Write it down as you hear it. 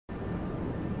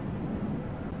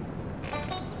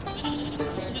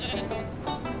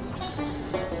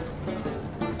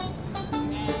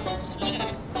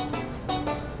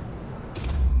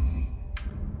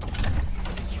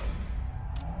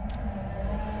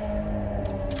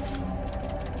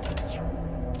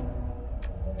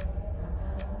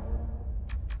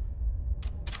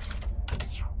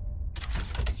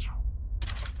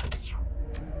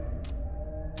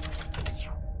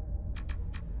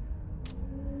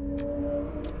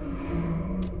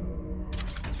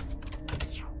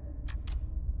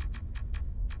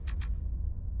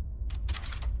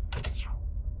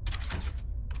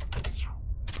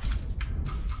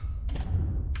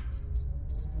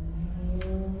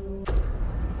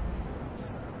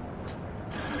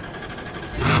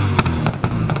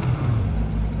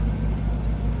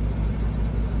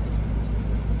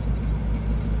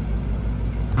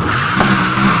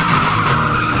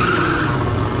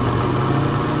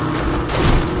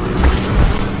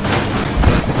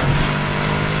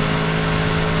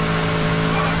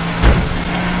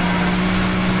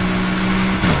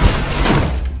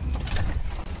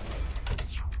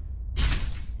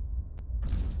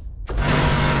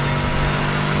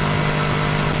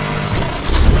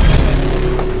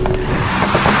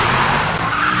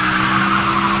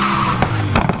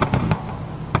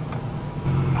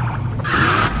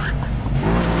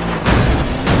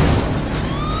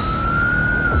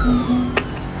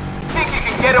Think you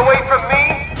can get away from me?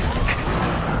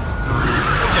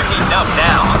 Things are heating up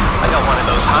now. I got one of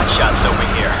those hotshots over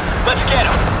here. Let's get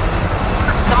him.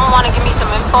 Someone want to give me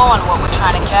some info on what we're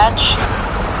trying to catch?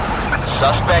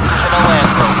 Suspect is in a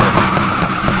Land Rover.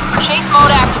 Chase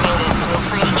mode activated. Feel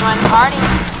free to join the party.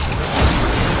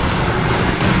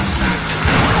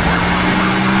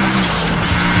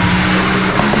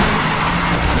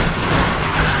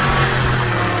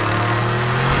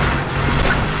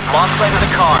 Lost sight of the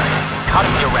car.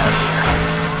 Gotta be around here.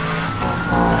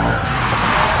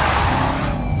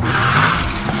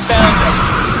 Found him.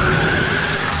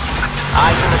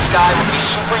 Eyes in the sky would be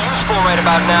super useful right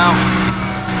about now.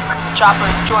 Chopper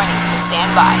is joining, so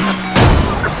stand by.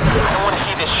 I don't want to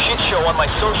see this shit show on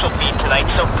my social feed tonight,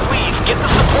 so please get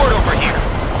the support over here.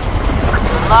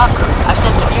 Good luck. I've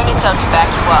sent some units out to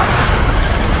back you up.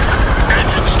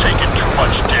 Engine's taking too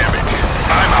much damage.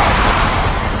 I'm out.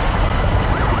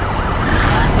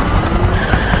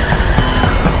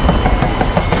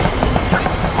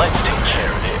 Let's take care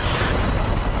of this.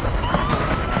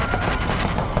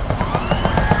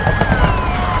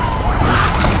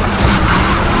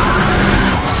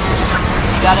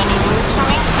 You got any news for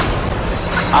me?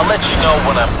 I'll let you know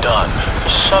when I'm done.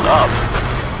 Shut up.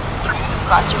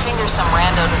 Cross your fingers some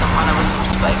rando doesn't run over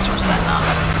some spikes we're setting up.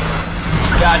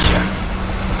 Gotcha.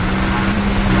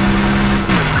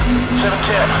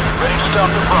 710, ready to stop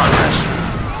the progress.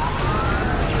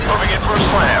 Moving in for a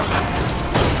slam.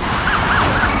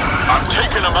 I'm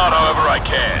taking them out however I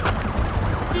can.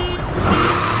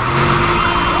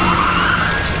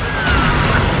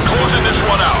 Closing this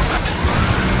one out.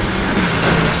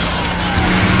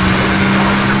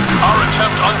 Our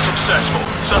attempt unsuccessful.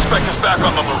 Suspect is back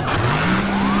on the move.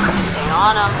 Stay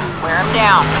on him. Wear him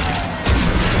down.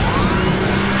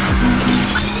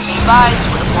 Be advised,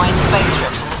 we're deploying spike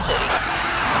strips in the city.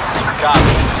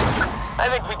 Copy. I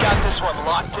think we got this one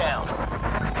locked down.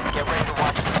 Get ready to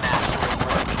watch the master at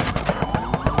work.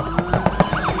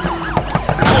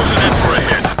 Closing in for a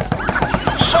hit.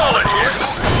 Solid hit.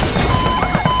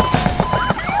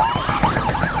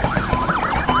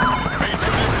 Made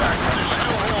some impact, but they're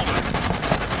still holding.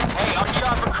 Hey, our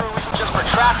chopper crew isn't just for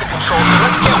traffic control, so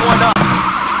let's get one up.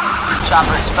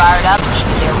 Chopper is fired up and should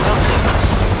be there real soon.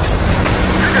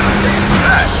 You're gonna pay for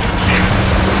that.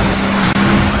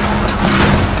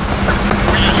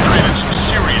 We just created some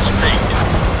serious bait.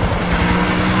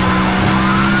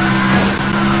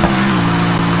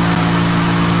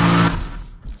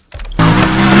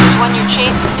 When you're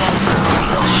chasing them for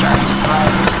real sharp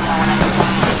surprise, no one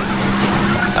understands.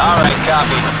 Alright,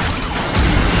 copy.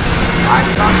 I'm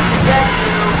coming to get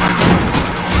you.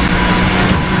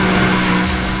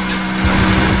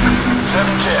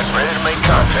 710, ready to make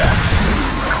contact.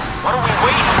 What are we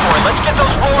waiting for? Let's get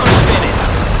those rollers spinning.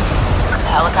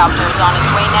 The helicopter is on its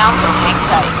way now, so hang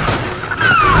tight.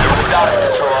 Unit out of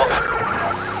control.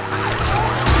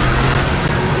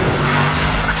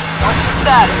 What's the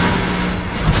status?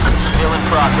 Still in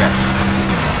progress.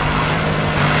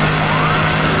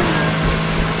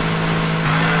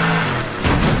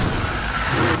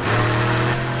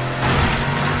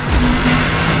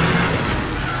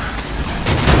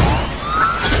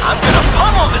 I'm gonna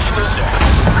pummel this loser!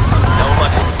 No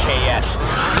luck with KS.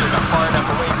 We're not far enough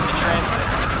away from the transmitter.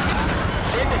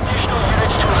 Send additional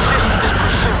units to assist in this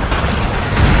pursuit.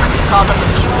 Called up a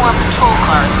few more patrol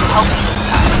cars to help you this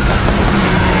time.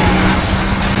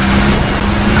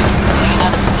 Laying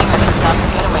out a stinger to stop the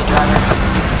getaway driver.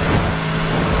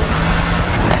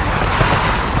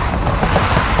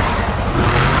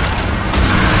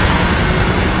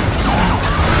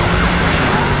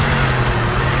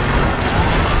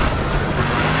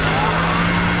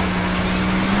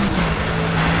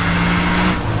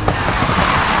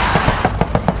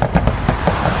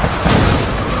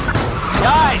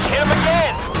 Guys, hit him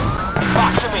again!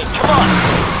 Box him in, come on!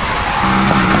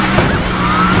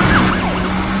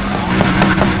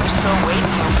 We're still waiting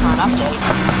here for an update.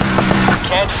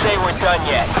 Can't say we're done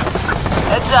yet.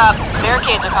 Heads up,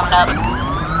 barricades are coming up.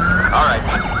 Alright.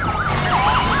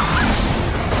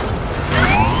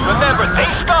 Remember, they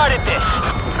started this!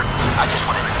 I just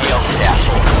want to nail this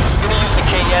asshole. You gonna use the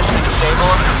KS to disable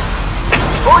him?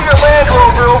 Pull your Land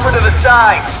Rover over to the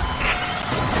side.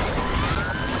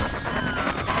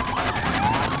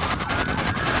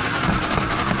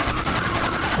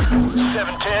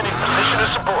 710 in position to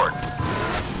support.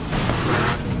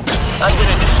 I'm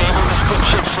gonna disable the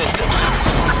dipshit systems.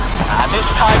 This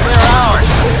time they're ours.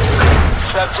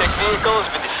 Subject vehicle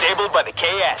has been disabled by the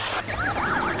KS.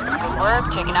 Good work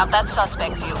taking out that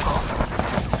suspect vehicle.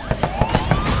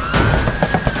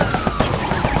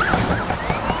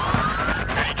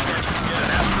 Any chance we can get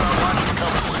an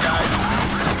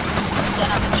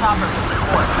chopper for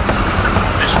support.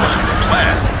 This wasn't the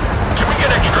plan. Can we get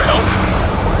extra help?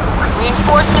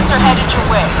 Reinforcements are headed your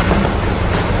way.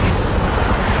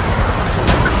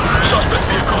 Suspect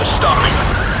vehicle is stopping.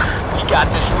 We got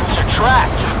this loser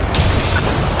tracked.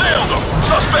 Nailed him!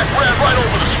 Suspect ran right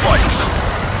over the spikes.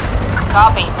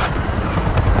 Copy.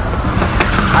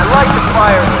 I like the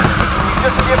fireworks. Can you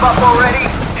just give up already?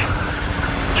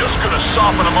 Just gonna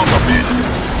soften him up a bit.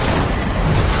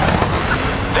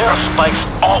 There are spikes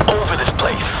all over this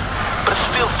place, but it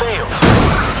still fails.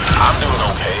 I'm doing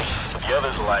okay. The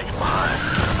others are lagging behind.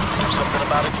 Do something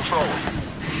about it, control.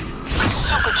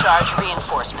 Supercharged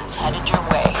reinforcements headed your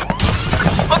way.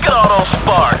 Look at all those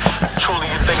sparks.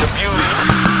 Truly a thing of beauty.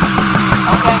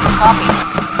 Okay, copy.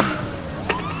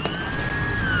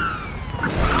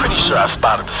 Pretty sure I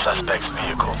spotted the suspect's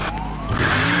vehicle.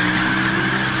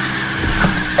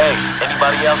 Hey,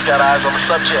 anybody else got eyes on the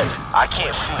subject? I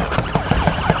can't see him.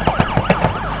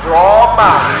 Draw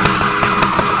mine.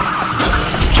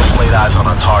 Just laid eyes on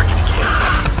our target again.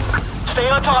 Stay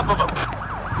on top of him.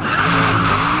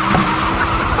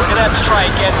 We're gonna have to try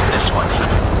again with this one.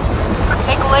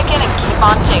 Take a licking and keep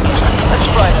on ticking. Let's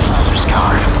try this loser's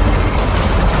car.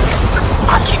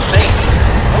 I keep saying,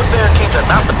 wood barricades are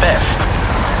not the best.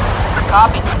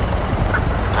 Copy.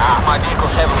 My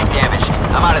vehicle's heavily damaged.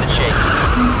 I'm out of the chase.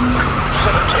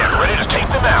 710, ready to take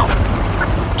them out.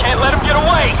 Can't let him get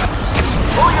away!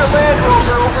 Pull your Land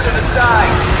Rover over to the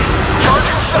side.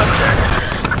 Charging subject.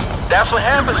 That's what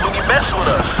happens when you mess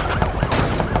with us.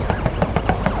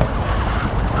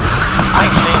 I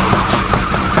ain't saying we lose.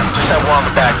 Just have one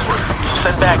on the back foot, so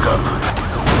send backup.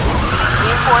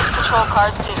 Reinforced patrol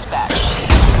cars dispatched.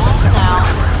 Now.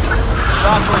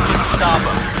 Software didn't stop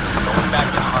him. Going back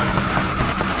to hunt.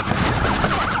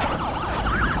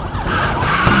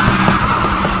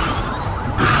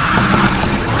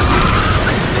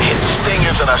 They hit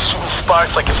stingers and are shooting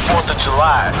sparks like it's 4th of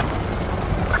July.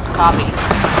 Copy.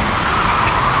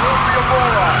 Don't be a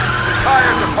moron. The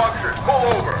tires are punctured. Pull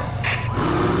over.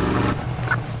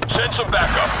 Send some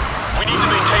backup. We need to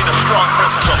maintain a strong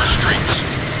presence on the streets.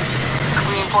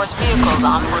 Reinforced vehicles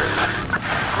en route.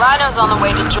 Rhino's on the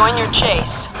way to join your chase.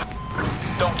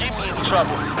 Don't get me in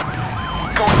trouble.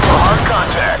 Going for hard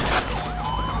contact.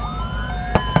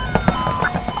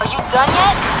 Are you done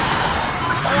yet?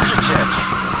 Hold your jets.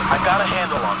 I got a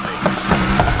handle on things.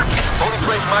 Only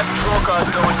place my patrol car's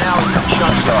going now is the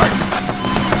junkyard.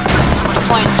 We're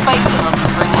deploying spike to them to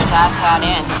bring the task hat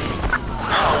in.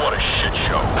 Oh, what a shit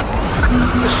show.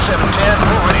 This is 710.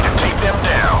 We're ready to take them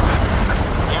down.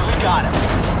 Here we got him.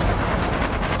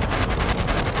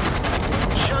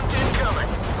 Shunt incoming.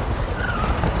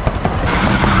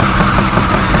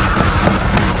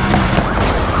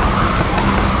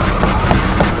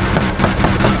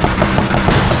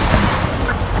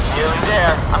 Nearly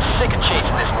there. I'm sick of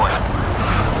chasing this one.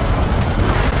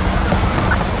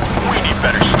 We need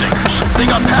better stingers. They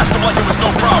got past them like it was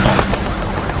no problem.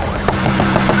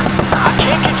 I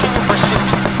can't continue pursuit.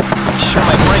 Pretty sure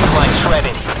my brake line's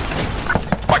shredded.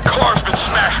 My car's been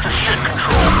smashed to shit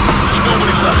control. There's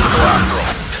nobody left to go after them.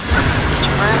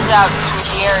 Burns out through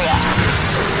the area.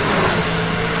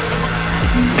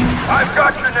 I've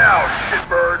got you now,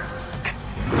 shitbird.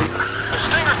 The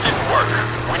stingers didn't work.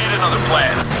 We need another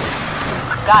plan.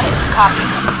 Got it. Copy.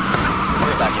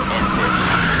 We're about to end this.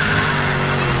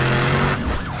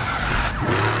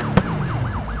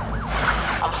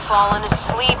 I'm falling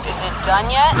asleep. Is it done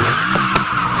yet?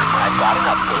 When I've got an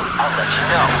update, I'll let you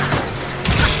know.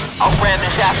 I'll ram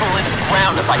this asshole into the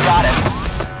ground if I got him.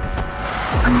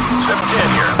 710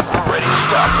 here. We're ready to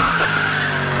stop them.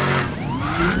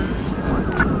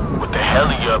 With the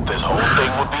heli up, this whole thing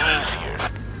would be easier.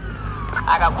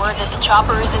 I got word that the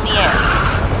chopper is in the air.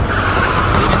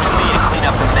 Leave it to me to clean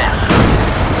up the mess.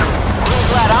 Really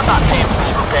glad I'm not paying for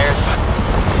these repairs.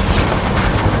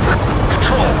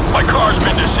 Control, my car's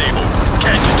been disabled.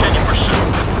 Can't continue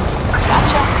pursuit.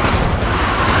 Gotcha.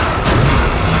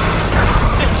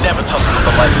 They've never tussled with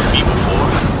the likes of me before.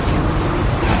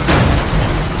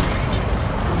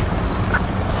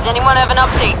 Does anyone have an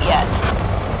update yet?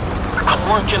 I'm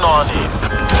working on it.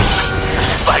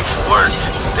 The spikes worked.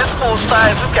 This full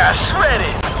size has got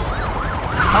shredded.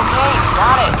 Okay,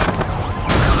 got it.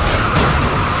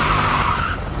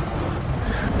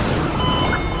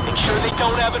 Make sure they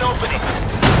don't have an opening.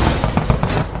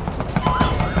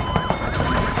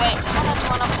 Hey, I'm gonna have to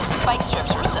run up the spike strips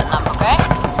we're setting up, okay?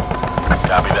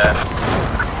 Copy that.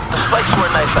 The spikes were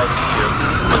a nice idea,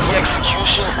 but the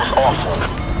execution was awful.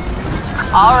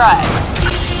 Alright.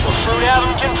 We'll soon have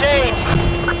them contained.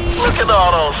 Look at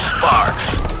all those sparks.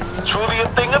 Truly a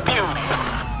thing of beauty.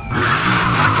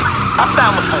 I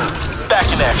found the fool. Back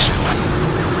in action.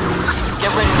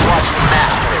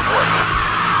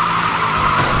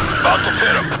 About to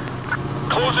pit him.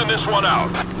 Closing this one out.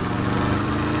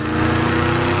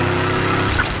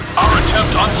 Our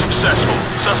attempt unsuccessful.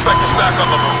 Suspect is back on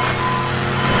the move.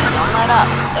 Don't let up.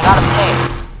 They gotta pay.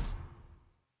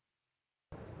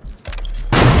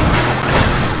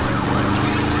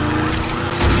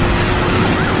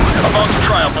 About to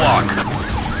try a block.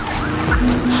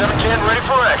 710 ready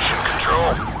for action.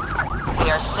 Control. We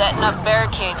are setting up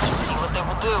barricades to see what they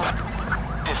will do.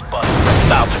 This bus is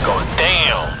about to go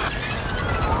down.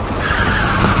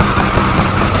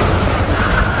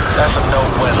 That's a no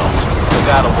bueno. They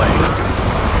got away.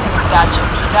 Gotcha.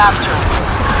 Keep after him.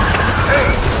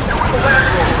 Hey, you in the Land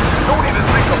Rover. Don't even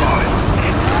think about it.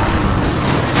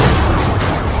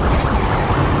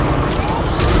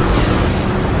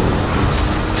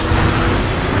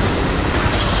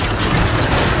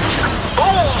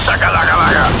 Boom!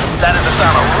 Shaka-laka-laka! That is the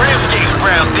sound of ribs getting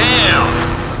ground down.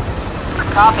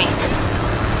 Copy.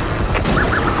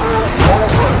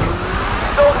 Over.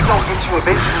 Don't get you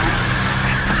eventually.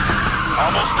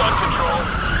 Almost done, Control.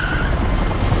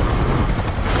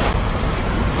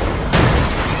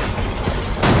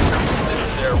 This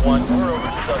is Air 1. We're over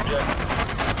the subject.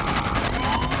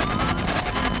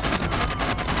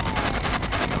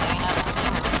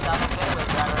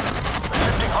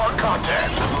 Attempting hard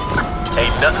contact.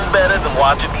 Ain't nothing better than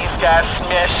watching these guys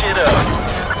smash shit up.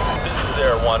 This is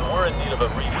Air 1. We're in need of a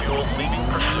refuel leading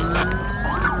pursuit.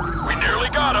 We nearly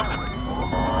got him.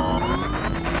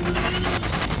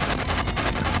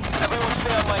 Everyone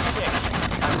stay on my 6.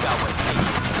 I've got one taken.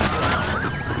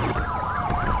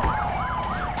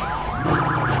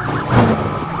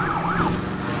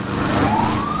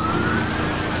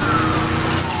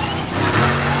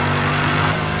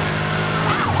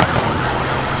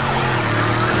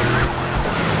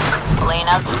 Laying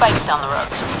out spikes down the road.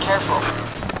 Be careful.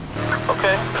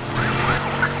 Okay.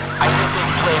 I think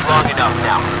they've played long enough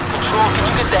now. Control, can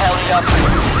you get the heli up?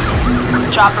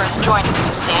 Chopper is joining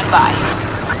you. Stand by.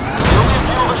 There's only a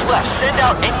few of us left. Send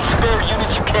out any spare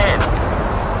units you can.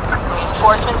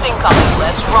 Reinforcements incoming.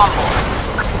 Let's rumble.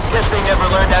 Guess they never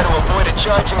learned how to avoid a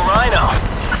charging rhino.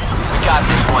 We got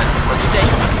this one. Let's stay.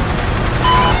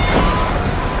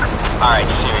 Alright,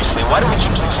 seriously, why do we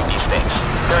keep losing these things?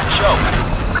 They're a joke.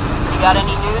 You got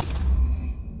any news?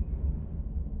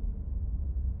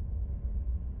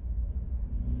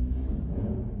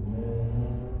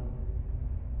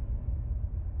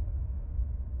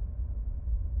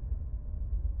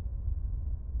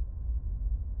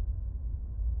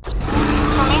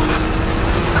 For me?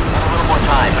 A little more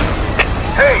time.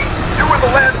 Hey, you in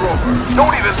the Land Rover.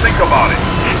 Don't even think about it.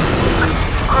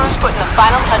 Crew's putting the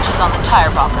final touches on the tire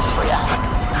bumpers for you.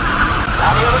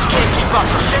 Now the others can't keep up,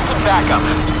 so send some backup.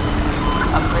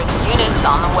 Upgraded units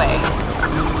on the way.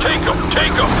 Take him,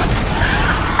 take him.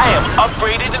 I am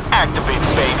upgraded and activated,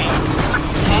 baby.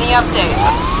 Any updates?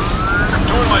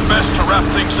 Doing my best to wrap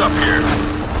things up here.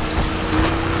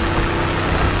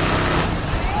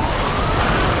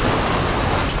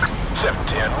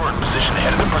 We're in position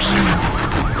ahead of the pursuit.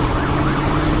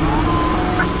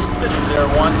 This is Air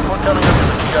 1. We're coming up to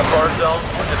the TFR zone.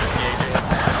 We're disengaging.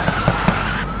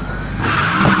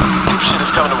 This shit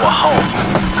is coming to a halt.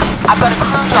 I've got a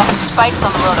crew dropping spikes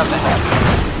on the road up ahead.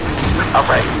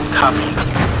 Alright, copy.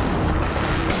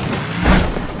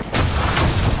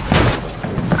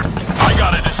 I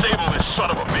gotta disable this son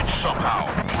of a bitch somehow.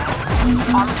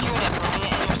 Armored unit moving to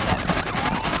intercept.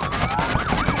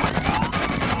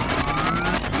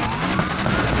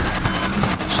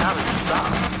 Shouted to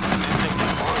stop. Didn't think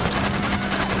they would.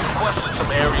 Requested some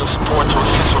aerial support to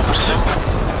assist with pursuit.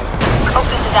 Hope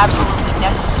this is absolutely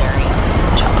necessary.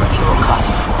 Chopper fuel costs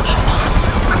a fortune.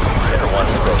 Air 1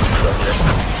 approach subject.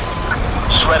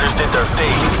 Shredders did their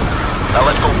thing. Now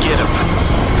let's go get them.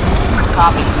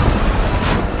 Copy.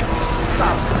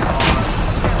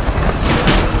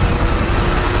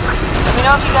 Let me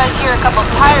know if you guys hear a couple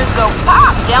tires go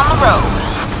pop down the road.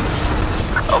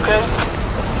 Okay.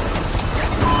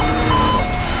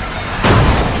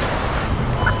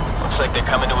 Looks like they're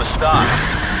coming to a stop.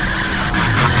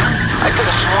 I could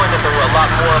have sworn that there were a lot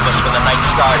more of us when the night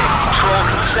started. Control,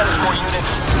 can you send us more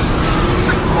units?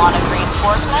 Wanted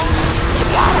reinforcements? You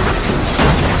got it.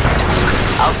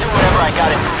 I'll do whatever I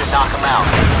gotta do to knock them out.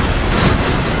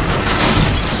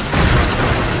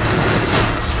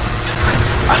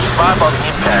 I survived all the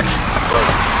impacts, but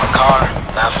a car,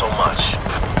 not so much.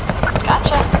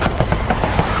 Gotcha.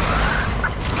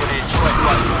 Gonna enjoy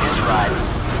busting this ride.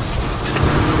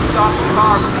 Stop the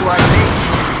car before I leave.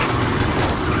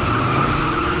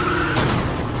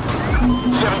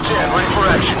 710, ready for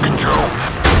action, Control.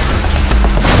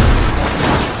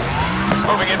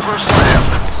 Moving in for a slam.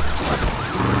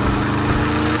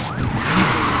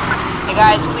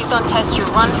 Hey guys, please don't test your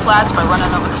run flats by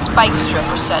running over the spike strip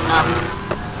we're setting up.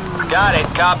 Got it,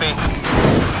 copy.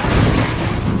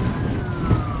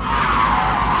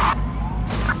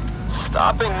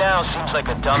 Stopping now seems like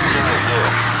a dumb thing to do.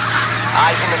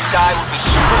 Eyes in the sky would be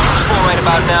super useful right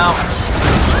about now.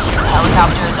 The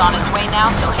helicopter is on its way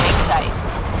now, so hang tight.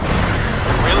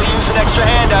 Really use an extra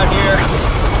hand out here.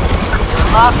 Good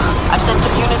luck. I've sent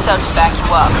some units out to back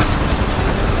you up.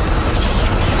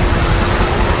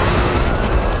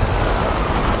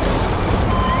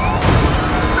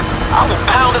 I will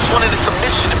pound this one into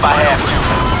submission if I have to.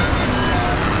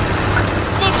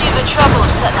 Saves you the trouble of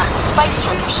setting up the spike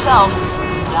strip yourself.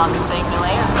 Young thing to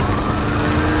layer.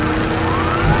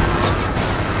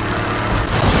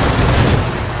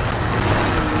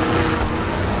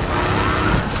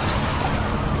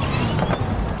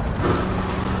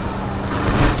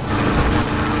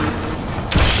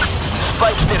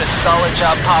 Spikes did a solid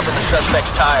job popping the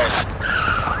suspect's tires.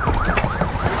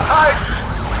 Hi!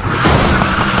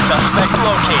 Suspect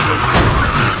located.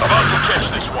 About to catch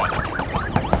this one.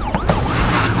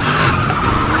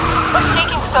 What's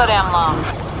taking so damn long?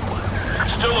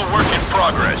 Still a work in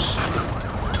progress.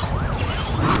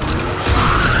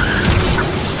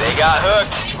 They got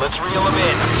hooked. Let's reel them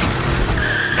in.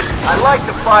 I like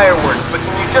the fireworks, but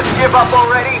can you just give up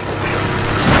already?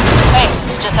 Hey,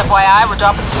 just FYI, we're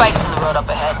dropping spikes in the road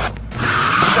up ahead.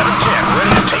 710,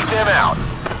 ready to take them out.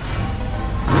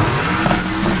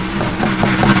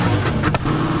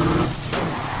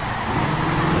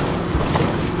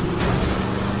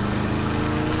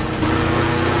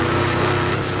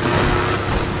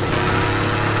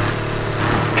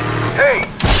 Hey,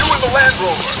 you in the Land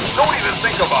Rover. Don't even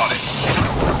think about it.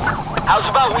 How's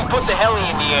about we put the heli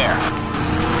in the air?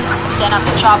 Send out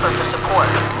the chopper for support.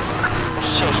 This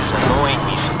chase is annoying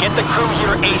me, so get the crew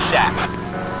here ASAP.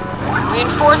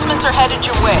 Reinforcements are headed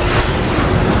your way.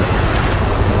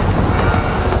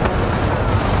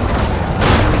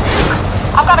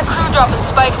 I've got a crew dropping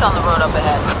spikes on the road up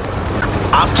ahead.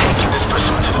 I'm taking this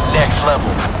pursuit to the next level.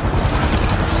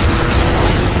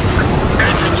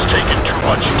 Engine's taking too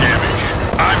much damage.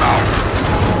 I'm out.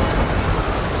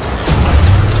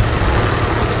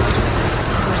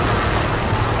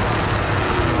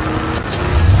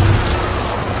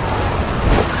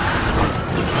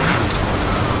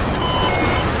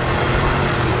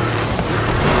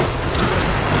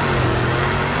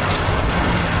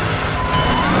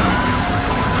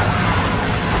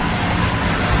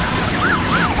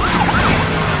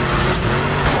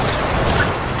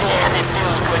 Damn, it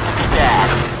feels good to be back.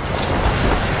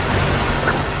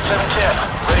 710,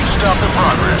 ready to stop the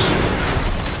progress.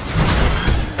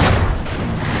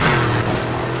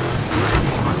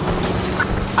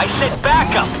 I said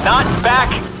back up, not back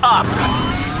up.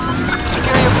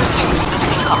 Superior pursuit is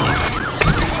incoming.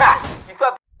 Cat, you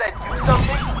thought that'd do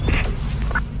something?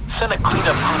 Send a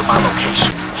cleanup crew to my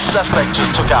location. Suspect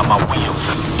just took out my wheels.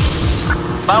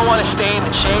 If I want to stay in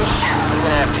the chase, I'm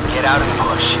gonna have to get out and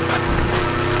push.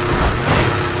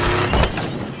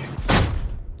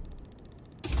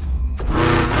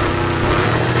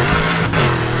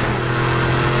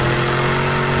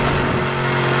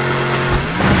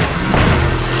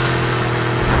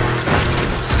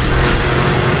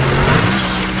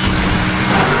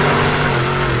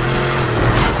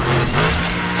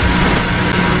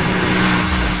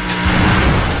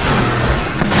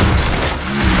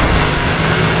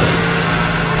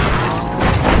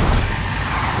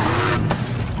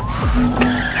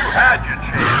 You had your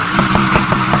chance.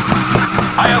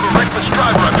 I have a reckless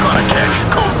driver I'm trying to catch.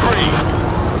 Code 3.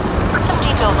 Some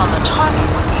details on the target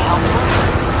would be helpful.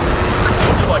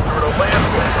 You like you're in a Land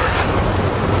Rover.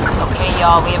 Okay,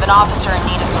 y'all, we have an officer in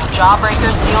need of some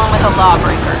jawbreakers dealing with a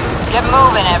lawbreaker. Get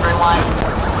moving, everyone.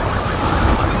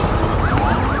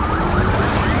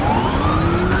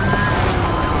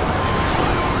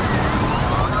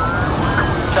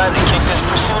 Time to kick this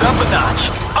pursuit up a notch.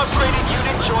 Upgraded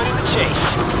unit joining the chase.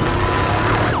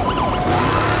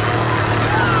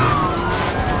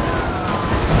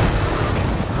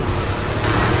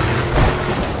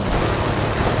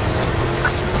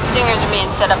 Stingers are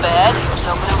being set up ahead. Here's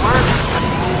hoping it works.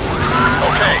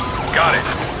 Okay, got it.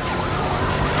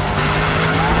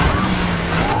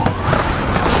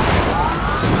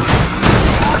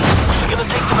 What's it gonna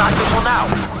take to knock this one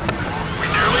out? We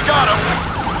nearly got him.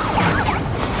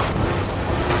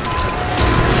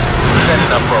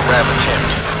 Setting up for a ram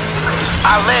attempt.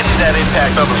 I landed that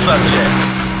impact on the subject.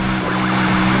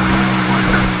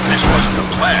 This wasn't the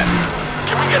plan.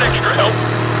 Can we get extra help?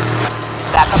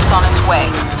 Backup's on its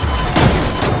way.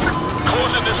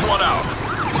 Closing this one out.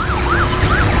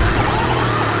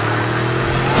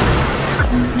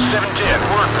 710,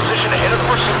 we're in position ahead of the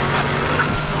pursuit.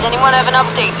 Does anyone have an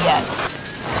update yet?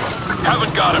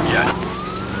 Haven't got him yet.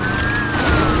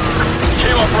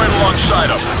 Came up right alongside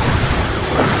him.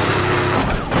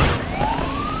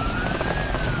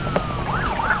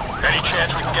 Any chance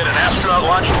we can get an astronaut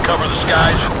launch to cover the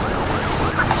skies?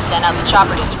 I've sent out the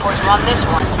chopper to support you on this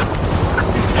one.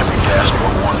 Every task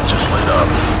one just lit up.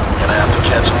 Gonna have to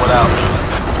cancel without me.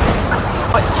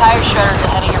 Put tire shredders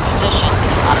ahead of your position.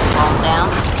 Not slowing down.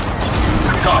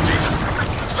 Copy.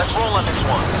 Let's roll on this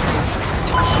one.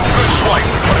 Good swipe,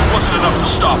 but it wasn't enough to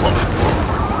stop him.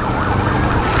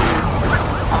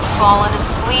 I'm falling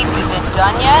asleep. Is it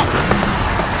done yet?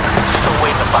 Still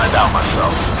waiting to find out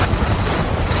myself.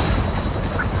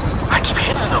 I keep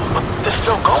hitting them, but they're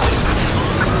still going.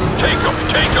 Take them,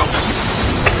 take them.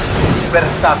 You better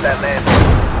stop that man.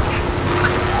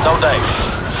 No dice.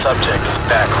 Subject is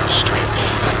back on the streets.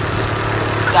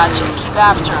 Gotcha. Keep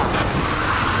after him.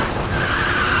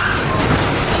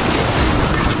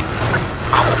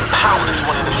 I will pound this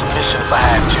one into submission if I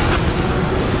have to.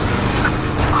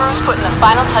 Crew's putting the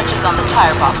final touches on the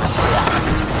tire bumper for you.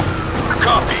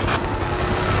 Copy.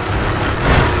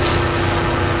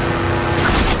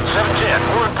 710,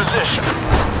 we're in position.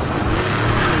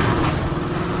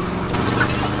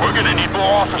 We're gonna need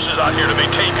more officers out here to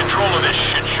maintain control of this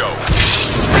shit show.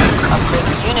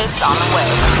 Upgraded units on the way.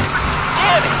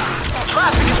 Damn it!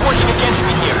 Traffic is working against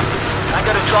me here. I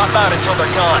gotta drop out until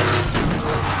they're gone.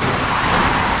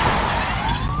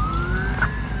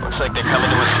 Looks like they're coming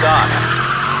to a stop.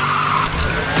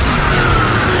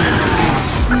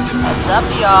 What's up,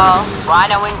 y'all?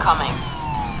 Rhino incoming.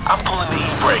 I'm pulling the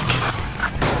e-brake.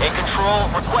 In control,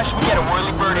 request we get a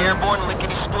whirlybird airborne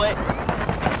lickety-split.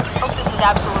 Hope this is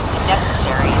absolutely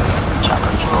necessary.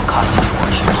 Chopper fuel costs a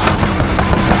fortune.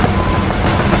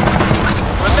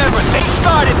 Remember, they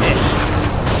started this!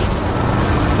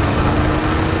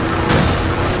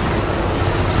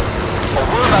 Oh,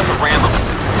 we're about to ram them.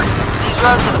 These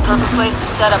roads are the perfect place to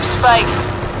set up spikes.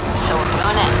 So we're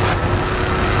doing it.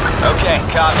 Okay,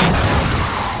 copy.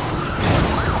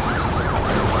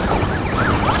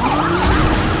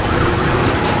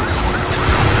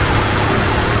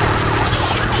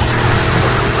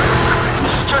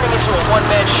 This is turning into a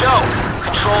one-man show.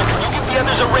 Control, can you give the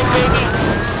others a ring, maybe?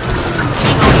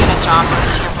 Additional units are en route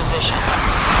to your position.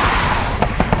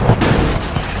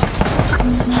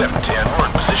 710, we're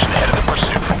in position ahead of the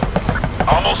pursuit.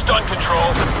 Almost done, Control.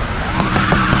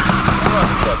 We're on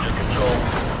subject, Control.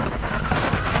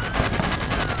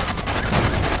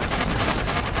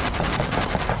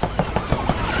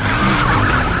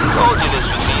 Told you this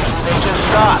was easy. They just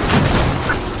stopped.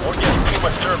 We're getting too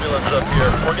much turbulence up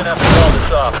here. We're gonna have to call this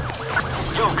off.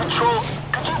 Yo, Control,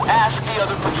 could you ask the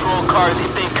other patrol cars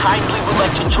if they kindly would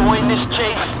like to join this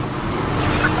chase?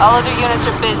 All other units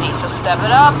are busy, so step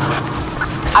it up.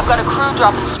 I've got a crew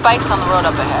dropping spikes on the road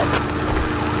up ahead.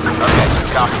 Okay,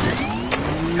 copy.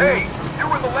 Hey, you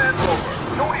were the Land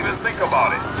Rover. Don't even think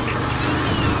about it.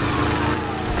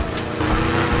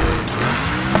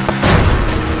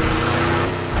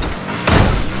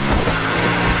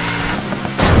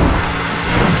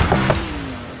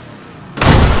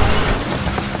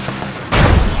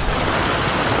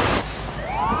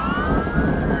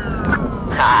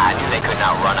 I knew they couldn't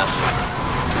outrun us.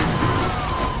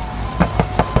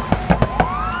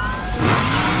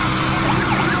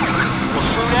 We'll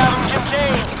soon have them, Jim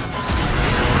Kane.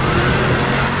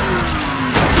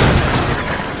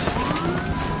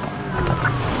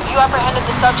 You apprehended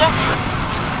the subject?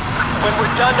 When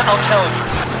we're done, I'll tell you.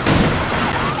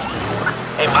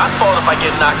 Ain't my fault if I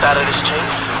get knocked out of this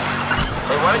chase.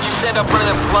 Hey, why don't you send up one of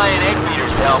them flying egg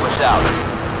beaters to help us out?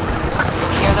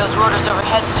 You'll hear those rotors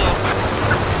overhead soon.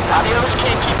 Now the others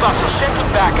can't keep up, so send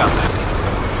some backup.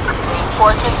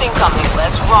 Reinforcements incoming.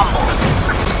 Let's rumble.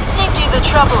 Saved you the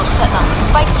trouble of setting up the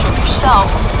spike strip yourself.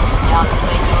 Down to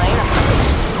thank you later.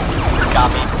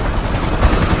 Copy.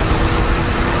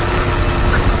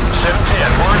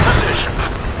 710, we're in position.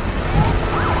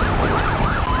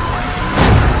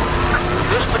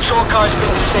 This patrol car's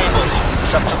been disabled.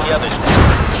 It's up to the others now.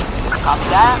 Copy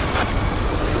that.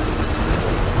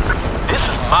 This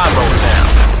is my road now.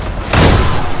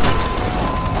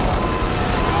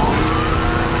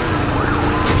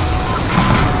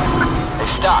 They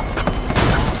stopped.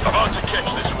 About to catch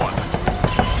this one.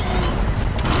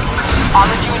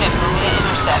 Armored unit moving to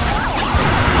intercept.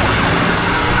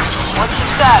 What's the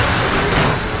status?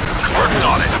 Working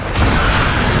on it.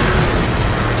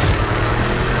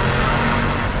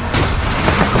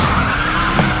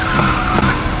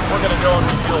 We're gonna go on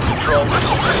refuel control.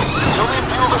 There's only a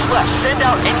few of us left. Send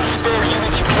out any spare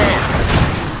units you can.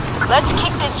 Let's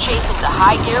kick this chase into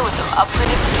high gear with some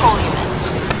upgraded patrol units.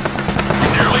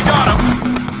 Nearly got him.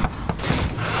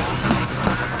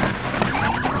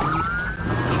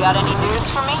 You got any news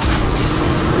for me?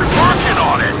 Working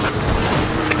on it.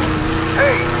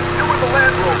 Hey, you with the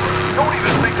Land Rover. Don't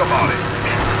even think about it.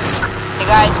 Hey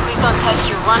guys, please don't test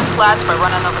your run flats by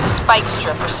running over the spike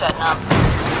strip we're setting up.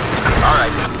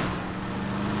 Alright.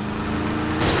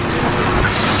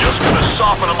 Just gonna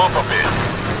soften them up a bit.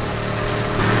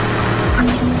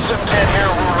 710 here,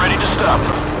 we're ready to stop.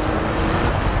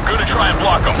 Gonna try and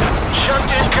block them. Shunt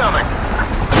incoming.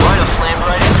 Rhino slammed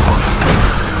right into him.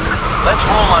 Let's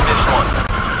roll on this one.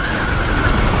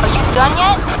 Are you done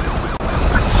yet?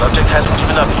 Subject hasn't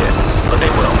given up yet, but they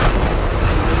will.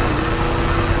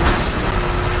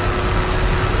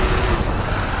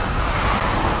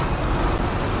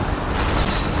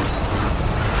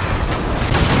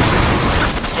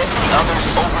 Get the others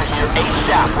over here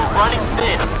ASAP. We're running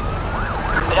thin.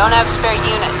 We don't have spare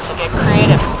units, so get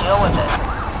creative and deal with it.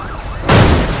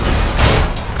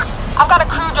 I've got a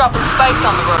crew dropping spikes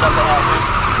on the road up ahead.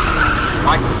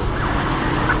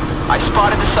 I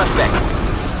spotted the suspect.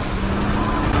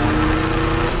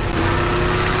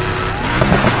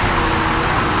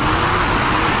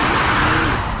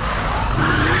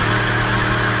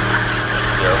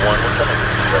 There, one, we're coming.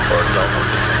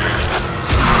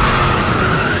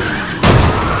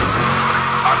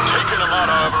 I'm taking them out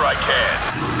however I can.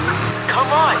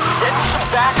 Come on, send me some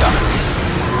backup.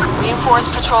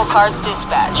 Reinforced patrol cars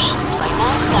dispatched. Right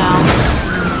now.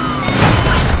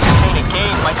 Ain't a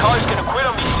game. My car's gonna quit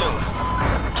on me soon.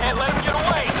 Can't let him get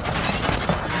away.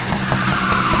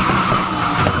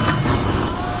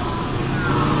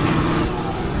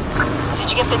 Did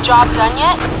you get the job done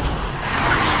yet?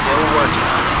 Still working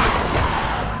on it.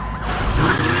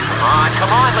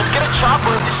 Come on, let's get a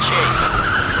chopper in this chase.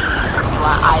 You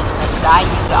want eyes in the sky?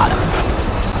 You got 'em.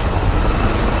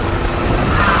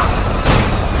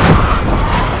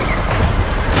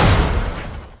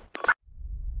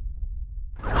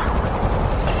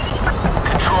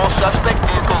 Suspect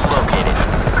vehicle located.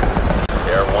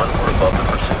 Air 1, we're above the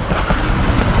pursuit.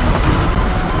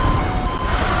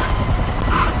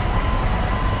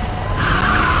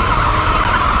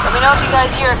 Let me know if you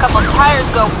guys hear a couple tires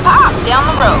go pop down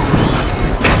the road.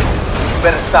 You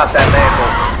better stop that Land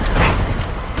Rover.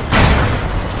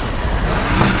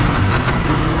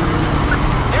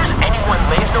 If there's anyone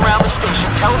lazing around the station,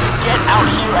 tell them to get out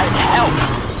here and help.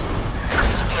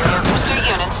 Superior pursuit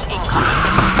units incoming.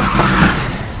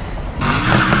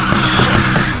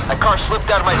 My car slipped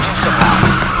out of my view somehow.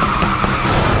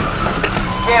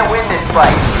 You can't win this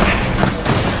fight.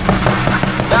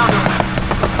 Found him.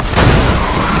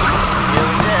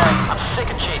 Nearly there. I'm sick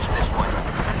of chasing this one.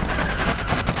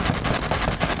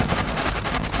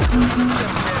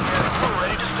 We're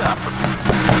ready to stop.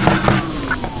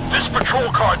 This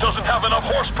patrol car doesn't have enough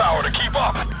horsepower to keep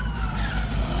up.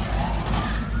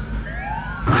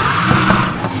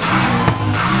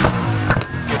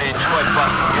 Gonna enjoy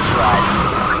busting this ride.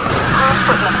 Crew's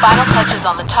putting the final touches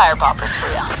on the tire popper for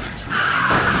you.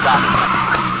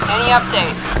 Any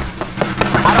update?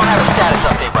 I don't have a status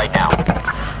update right now.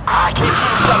 I can't see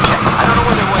the subject. I don't know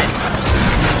where they went.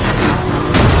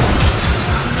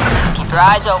 Keep your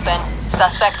eyes open.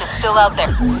 Suspect is still out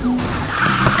there.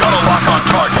 Got a lock on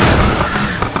target.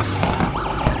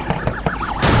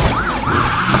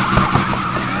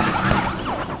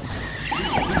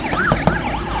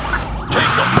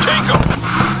 Take him.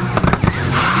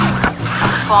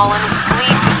 Falling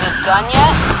asleep. Is it done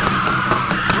yet?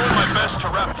 Doing my best to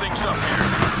wrap things up here.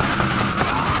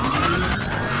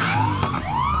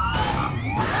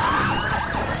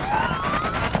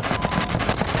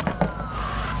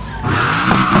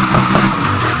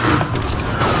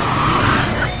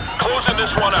 Closing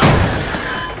this one out.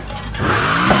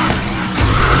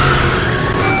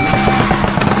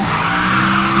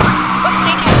 What's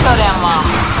taking so damn long?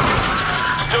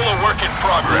 Still a work in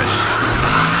progress.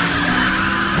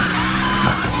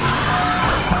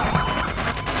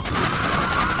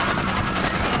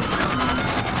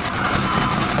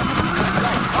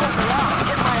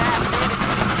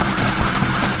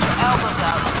 Elbows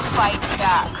out and fight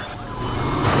back.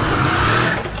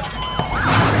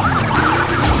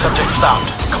 Subject stopped.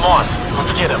 Come on,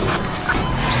 let's get him.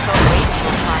 Still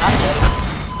waiting for an update.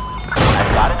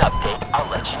 I've got an update. I'll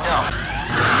let you know.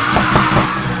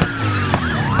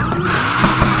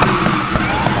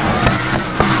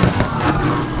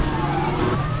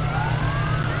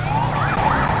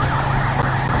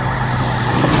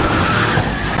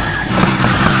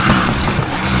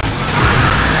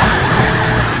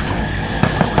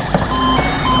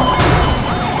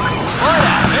 What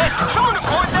a hit! Someone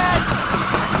record that!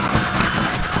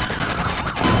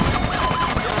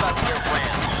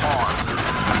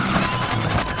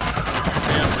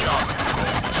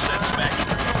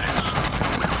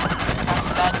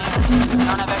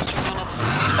 don't have extra units to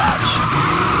dispatch.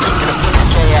 Gonna put the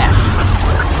KS.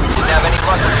 Didn't have any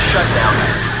luck with the shutdown.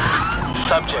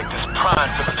 Subject is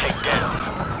primed for the takedown.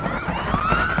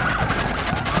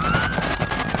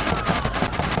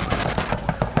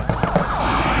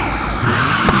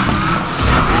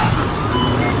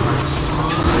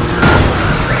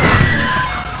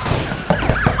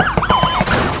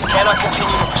 Cannot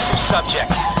continue to pursue subject.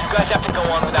 You guys have to go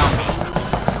on without me.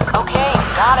 Okay,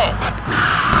 got it.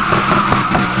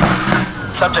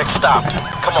 Subject stopped.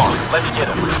 Come on, let's get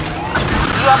him.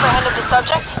 You apprehended the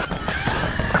subject?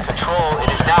 Control,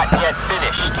 it is not yet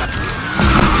finished.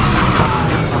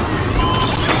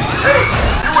 Hey,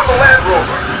 you in the Land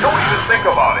Rover. Don't even think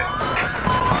about it.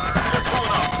 They're pulling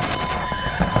up.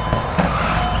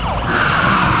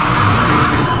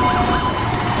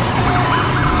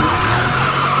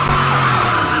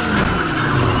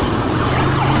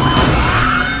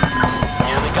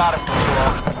 Nearly got him,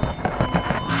 Control.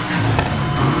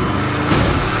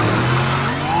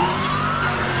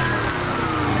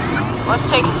 What's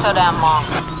taking so damn long?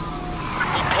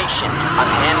 Be patient.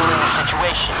 I'm handling the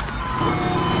situation.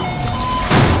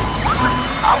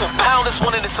 I will pound this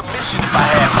one into submission if I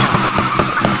have to.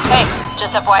 Hey,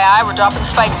 just FYI, we're dropping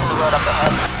spikes in the road up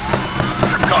ahead.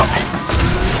 Copy.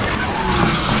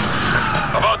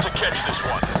 About to catch this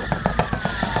one.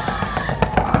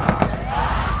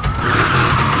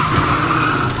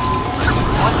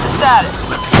 What's the status?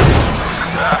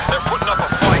 They're putting up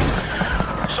a fight.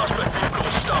 Suspect vehicle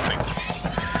is stopping.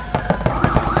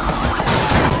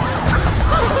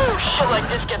 Ooh, shit like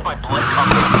this gets my blood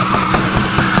pumping.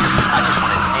 I just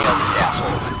want to nail this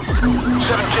asshole.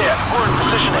 710, we're in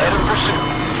position ahead of pursuit.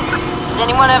 Does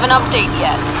anyone have an update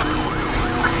yet?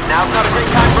 Now's not a great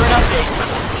time for an update.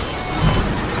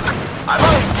 I've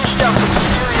already dished out some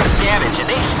serious damage, and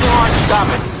they still aren't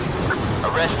stopping.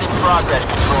 Arrest in progress,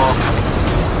 Control.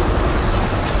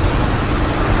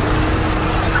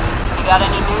 You got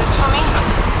any news for me?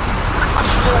 I'm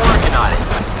still working on it.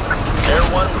 Air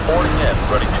 1 reporting in,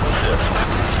 ready to assist.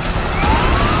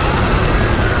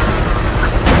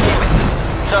 Damn it.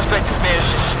 Suspect has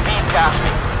managed to speed past me.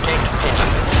 Can't continue.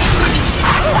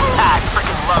 I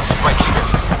freaking love spike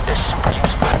strips. They're super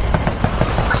useful.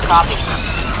 Copy.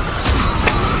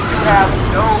 You have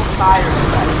no tires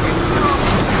left.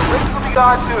 The brakes will be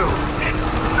gone too.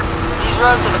 These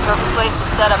roads are the perfect place to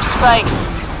set up spikes,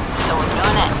 so we're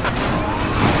doing it.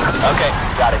 Okay,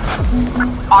 got it.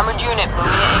 Armored unit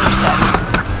moving to intercept.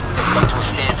 They've come to a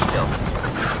standstill.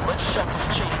 Let's shut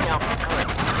this chase down for good.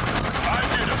 I'm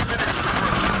here to finish the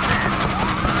work you can.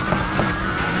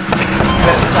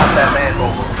 Better stop that Land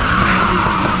Rover.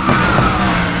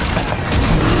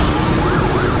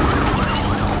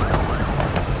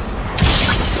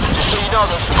 Just so you know,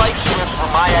 those spike strips were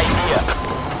my idea.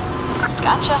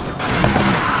 Gotcha.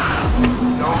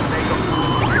 Don't make a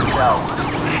fool of yourself.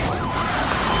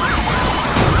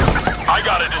 I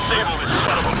gotta disable this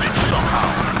son of a bitch somehow.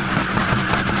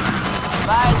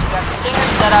 Guys, you got the stinger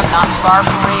set up not far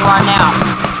from where you are now.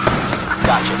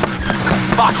 Gotcha.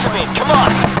 Box him in, come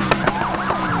on!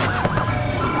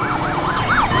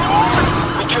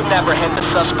 We couldn't apprehend the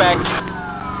suspect.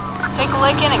 Take a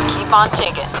licking and keep on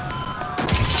ticking.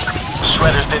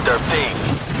 Shredders did their thing.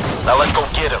 Now let's go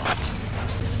get him.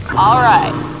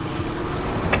 Alright.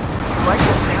 Like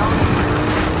the sound?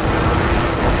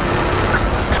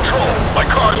 Control, my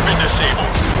car's been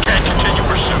disabled. Can't continue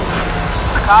pursuit.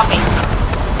 Copy.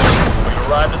 We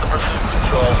arrived at the pursuit,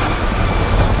 Control.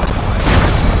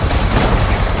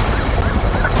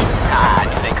 Ah, I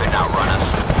knew they couldn't outrun us.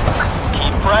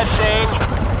 Keep pressing.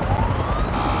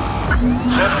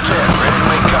 710, ready to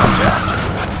make contact.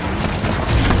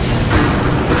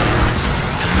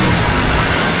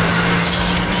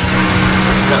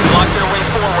 Gotta block their way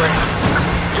forward.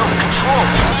 Yo, Control,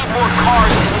 we need more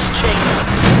cars in this chase.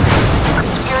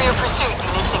 Superior pursuit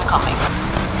units incoming.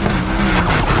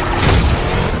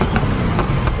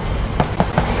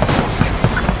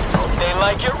 Hope they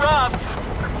like it rough.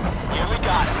 Here we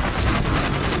got it.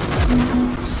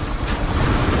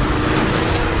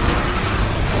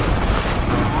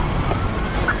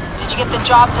 Did you get the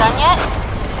job done yet?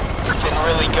 Didn't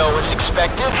really go as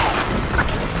expected.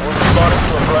 We're responding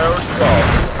to a priority call.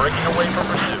 Breaking away from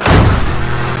pursuit.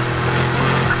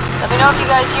 Let me know if you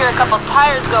guys hear a couple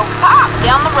tires go pop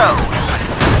down the road.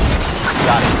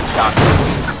 Got it, Doctor.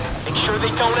 Make sure they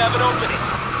don't have an opening.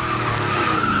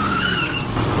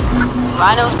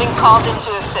 Rhino's been called in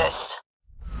to assist.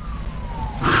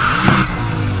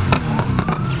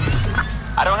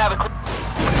 I don't have a clue.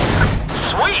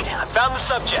 Sweet! I found the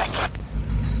subject.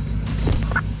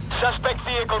 Suspect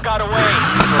vehicle got away.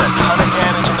 Did a ton of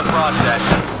damage in the process.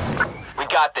 We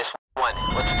got this one.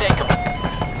 Let's take him.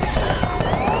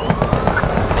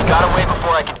 They got away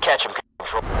before I could catch him.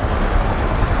 Control.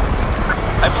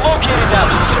 I've located that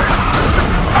loser.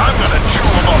 I'm gonna chew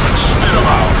him up and spit him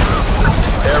out.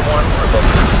 Air one for the...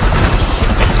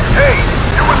 Hey,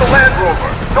 you in the Land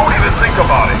Rover. Don't even think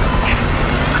about it.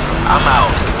 I'm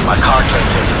out. My car can't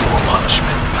take it to a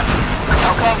punishment.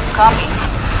 Okay, copy.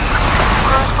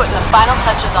 Crew's putting the final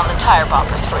touches on the tire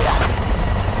bumpers for you.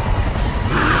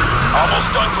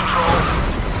 Almost done, Control.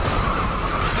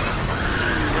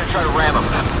 I'm gonna try to ram him.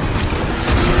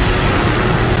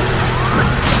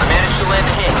 I managed to land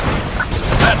a hit.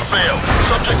 That failed.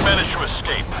 Subject managed to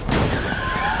escape.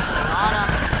 On him.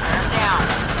 Bear down.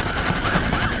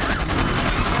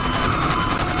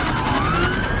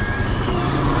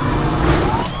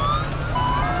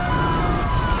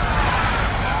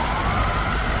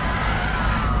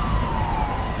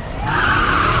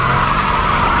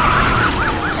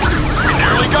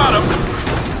 Got him.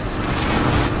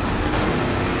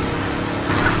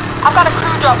 I've got a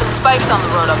crew dropping spikes on the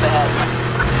road up ahead.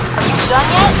 Are you done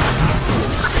yet?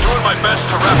 Doing my best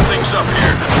to wrap things up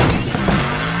here.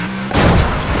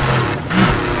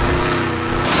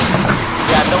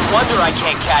 Yeah, no wonder I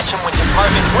can't catch him when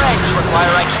department regs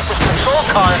require I keep this patrol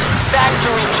car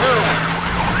factory tuned.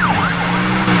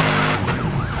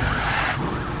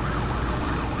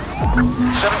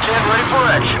 710 ready for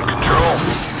action, Control.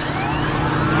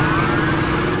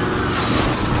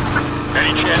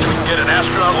 Any chance we can get an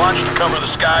astronaut launch to cover the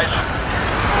skies?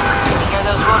 You hear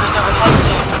those rotors overhead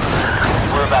soon.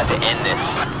 We're about to end this.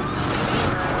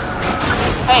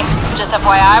 Hey, just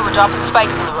FYI, we're dropping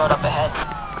spikes in the road up ahead.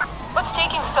 What's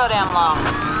taking so damn long?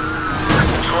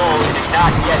 Control, it is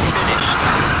not yet finished.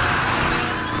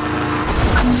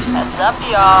 Heads up,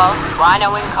 y'all.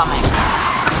 Rhino incoming.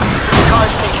 This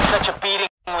car's taking such a beating,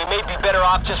 we may be better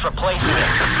off just replacing it.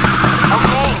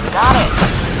 Okay, got it.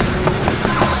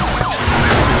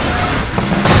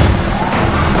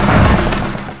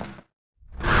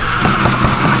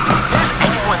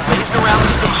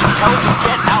 Tell him to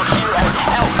get out here and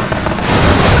help.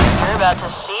 You're about to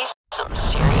see some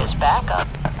serious backup.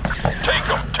 Take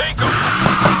him, take him.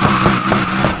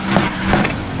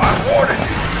 I warned you.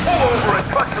 Pull over and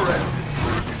cut your end.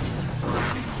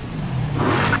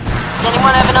 Does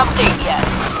anyone have an update yet?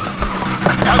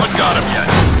 Haven't got him yet.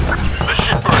 The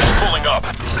shipbird is pulling up.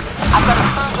 I've got a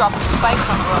crew dropping spikes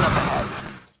on the road up ahead.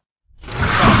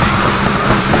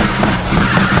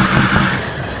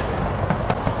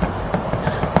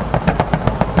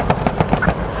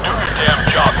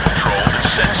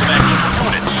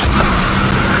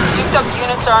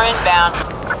 Are inbound.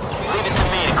 Leave it to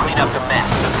me to clean up the mess.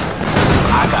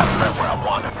 I got him right where I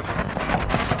want him.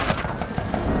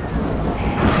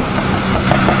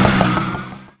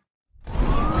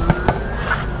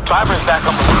 Driver's back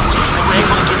on the loose. They were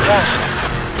able to get past.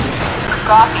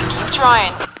 Copy. Keep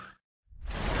trying.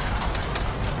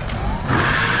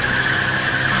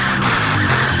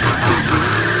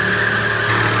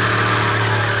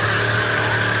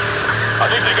 I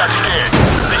think they got scared.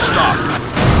 They stopped.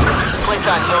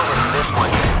 Playtime's over for this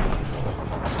one.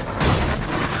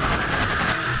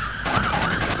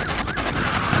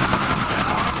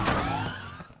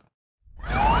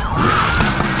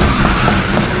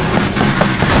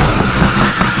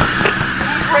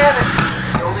 Ran it.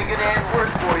 It's only gonna end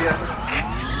worse for you.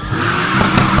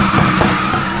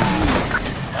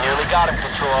 Nearly got him,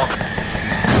 Control.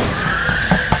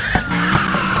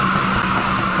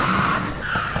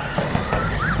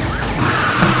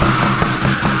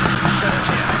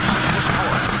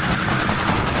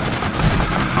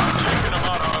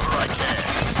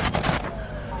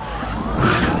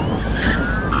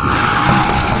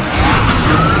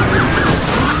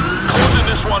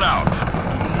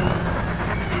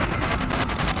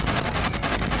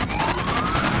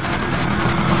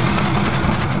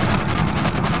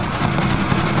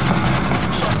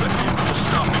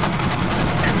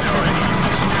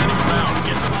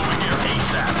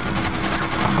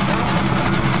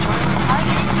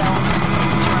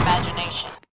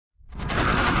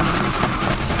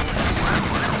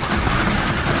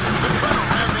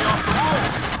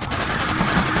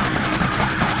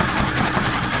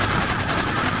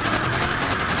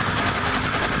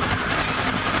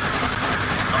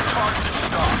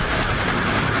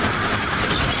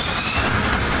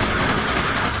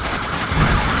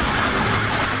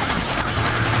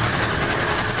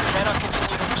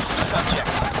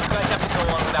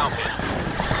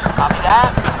 Copy that.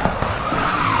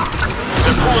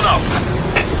 They're pulling up.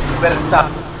 You better stop.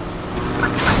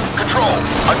 Control,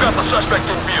 I've got the suspect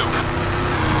in view.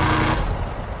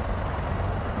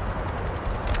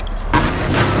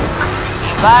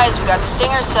 Advise, we got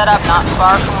Stingers set up not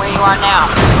far from where you are now.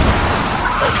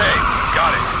 Okay,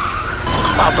 got it.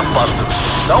 About to bust him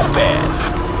so bad.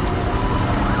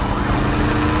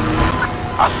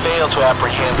 I failed to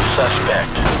apprehend the suspect.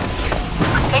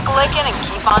 Take a licking and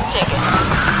keep on ticking.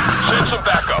 Send some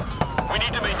backup. We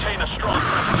need to maintain a strong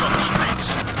presence on the streets.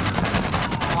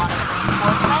 Want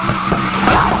reinforcements?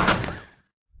 Got it.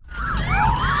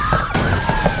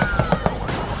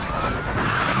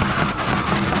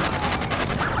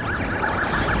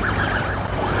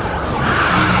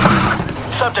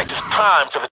 Subject is primed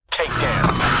for the takedown.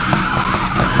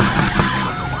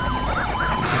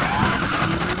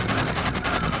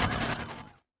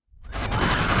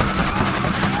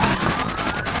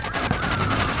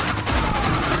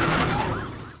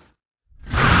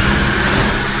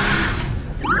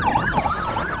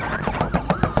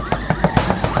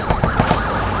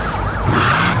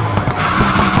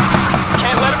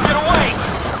 Can't let him get away.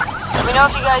 Let me know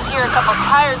if you guys hear a couple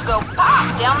tires go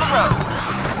pop down the road.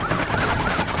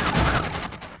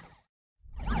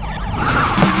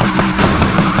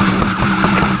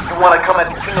 Want to come at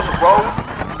the king of the road?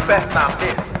 Best not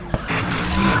miss.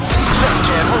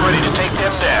 710, we're ready to take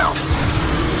them down.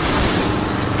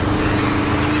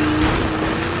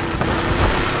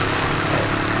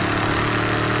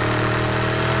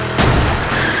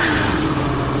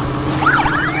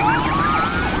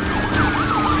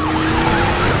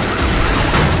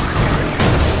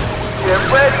 Get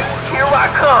ready, here I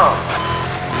come.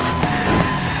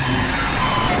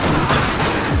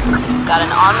 Got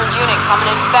an armored unit coming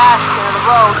in fast, clear the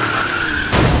road.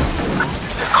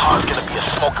 The car's gonna be a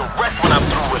smoking wreck when I'm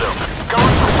through with him.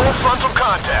 Going for full frontal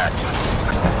contact.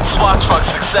 SWAT truck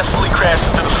successfully crashed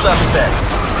into the suspect.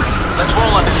 Let's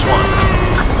roll on this one.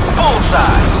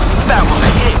 Bullseye! That was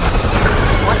a hit.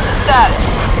 What's the status?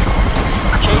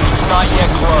 Case is not yet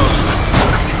closed.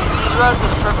 These roads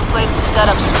is the perfect place to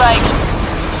set up spikes.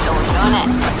 So we're doing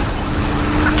it.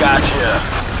 Gotcha.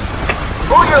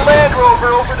 Move your Land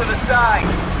Rover over to the side.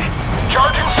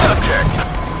 Charging subject.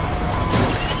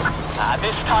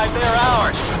 This time they're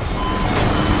ours.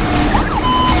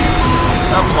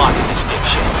 I'm blocking this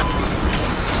dipshit.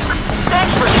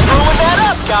 Thanks for screwing that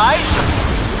up, guys.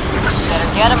 Better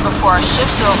get him before our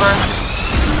shift's over.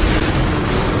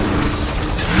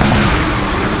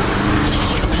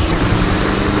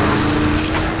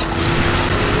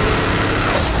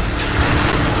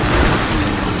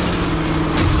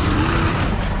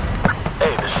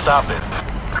 Hey, they're stopping.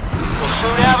 We'll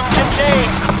soon have them contained.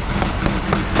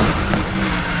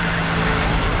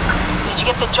 Did you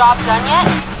get the job done yet?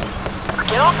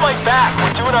 Get off my back.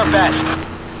 We're doing our best.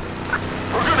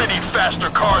 We're gonna need faster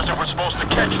cars if we're supposed to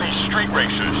catch these street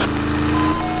racers.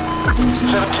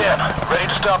 710, ready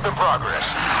to stop in progress.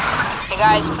 Hey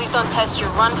guys, please don't test your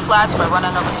run flats by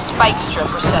running over the spike strip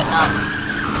we're setting up.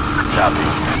 Copy.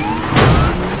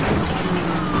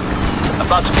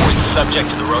 About to force the subject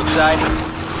to the roadside.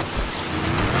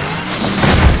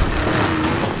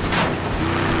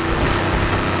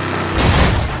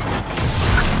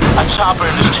 A chopper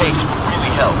in this chase would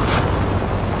really help.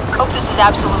 Hope this is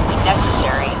absolutely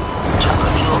necessary.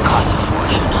 Chopper fuel costs a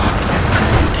fortune.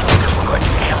 They make us look like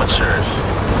amateurs.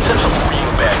 Send some real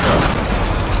backup.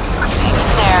 Even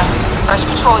there, first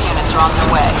patrol units are on their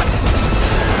way.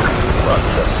 Run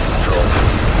 7 patrol.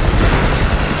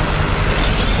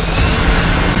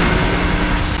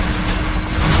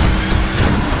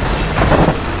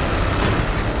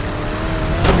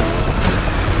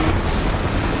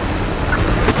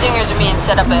 Stingers are being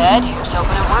set up ahead. Here's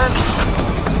hoping it works.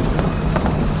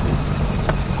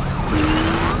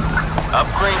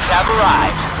 Upgrades have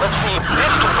arrived. Let's see if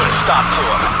this can put a stop to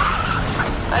them.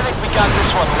 I think we got this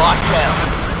one locked down.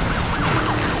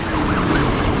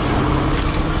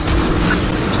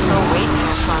 Still waiting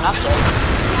here for an update.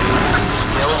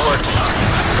 Still working on it.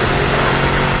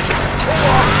 Pull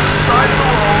off to the side of the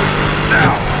road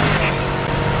now.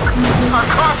 Our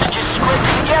cars are just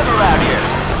scraping together out here.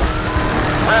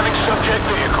 Having subject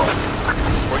vehicle.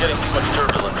 We're getting too much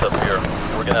turbulence up here.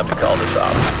 We're gonna have to call this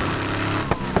off.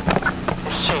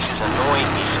 This chase is annoying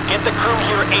me, so get the crew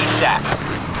here ASAP.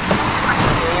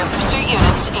 Area pursuit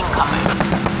units incoming.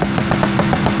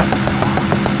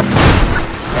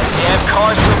 That damn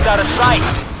car slipped out of sight.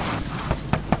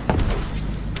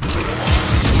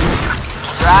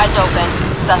 Keep your eyes open.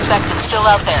 Suspect is still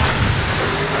out there.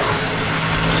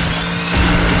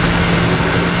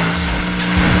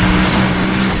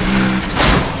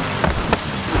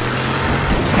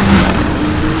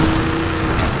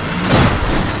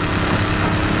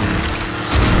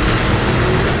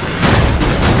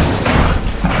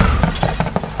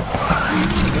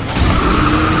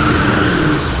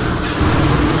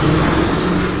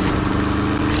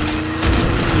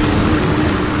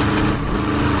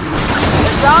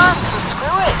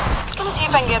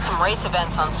 race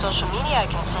events on social media I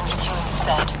can send you to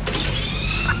instead.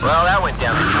 Well, that went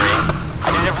down the drain.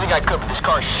 I did everything I could, but this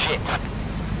car's shit.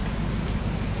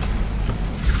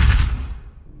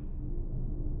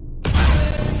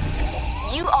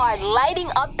 You are lighting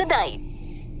up the night.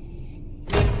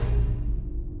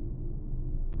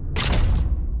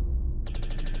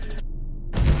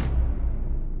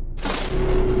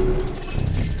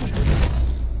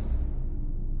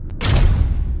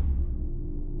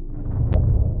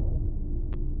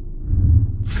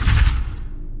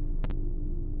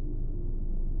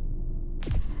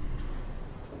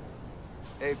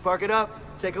 Hey, park it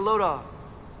up. Take a load off.